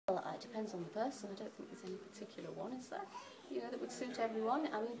depends on the person. I don't think there's any particular one, is there? You know, that would suit everyone.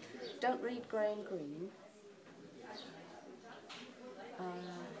 I mean, don't read grey and green. God,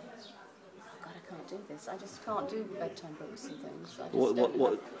 I can't do this. I just can't do bedtime books and things. I just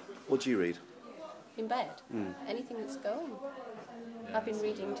what do you read? In bed? Anything that's going. I've been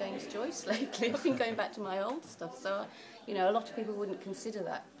reading James Joyce lately. I've been going back to my old stuff. So, you know, a lot of people wouldn't consider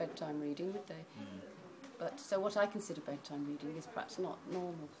that bedtime reading, would they? But so what I consider bedtime reading is perhaps not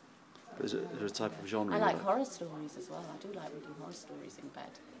normal. But is there a type of genre? I like horror stories as well. I do like reading horror stories in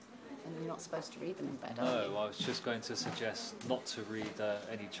bed. And you're not supposed to read them in bed, are you? No, I was just going to suggest not to read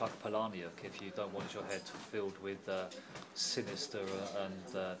any Chuck Palahniuk if you don't want your head filled with sinister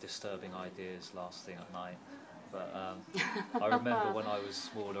and disturbing ideas last thing at night. But I remember when I was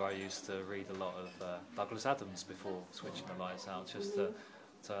smaller, I used to read a lot of Douglas Adams before switching the lights out, just to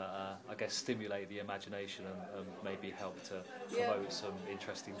I guess, stimulate the imagination and maybe help to promote some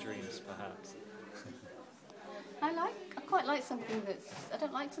interesting dreams, perhaps. I quite like something that's, I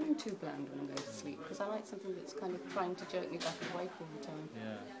don't like something too bland when I'm going to sleep, because I like something that's kind of trying to jerk me back and awake all the time,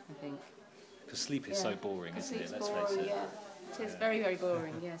 I think. Because sleep is so boring, isn't it? Let's face it. It is very, very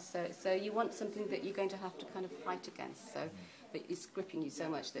boring, yes. So you want something that you're going to have to kind of fight against, so that it's gripping you so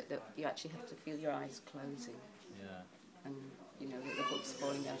much that you actually have to feel your eyes closing. Yeah. And, you know, that the book's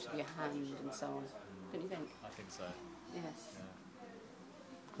falling out of your hand and so on. Don't you think? I think so. Yes.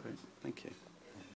 Great, thank you.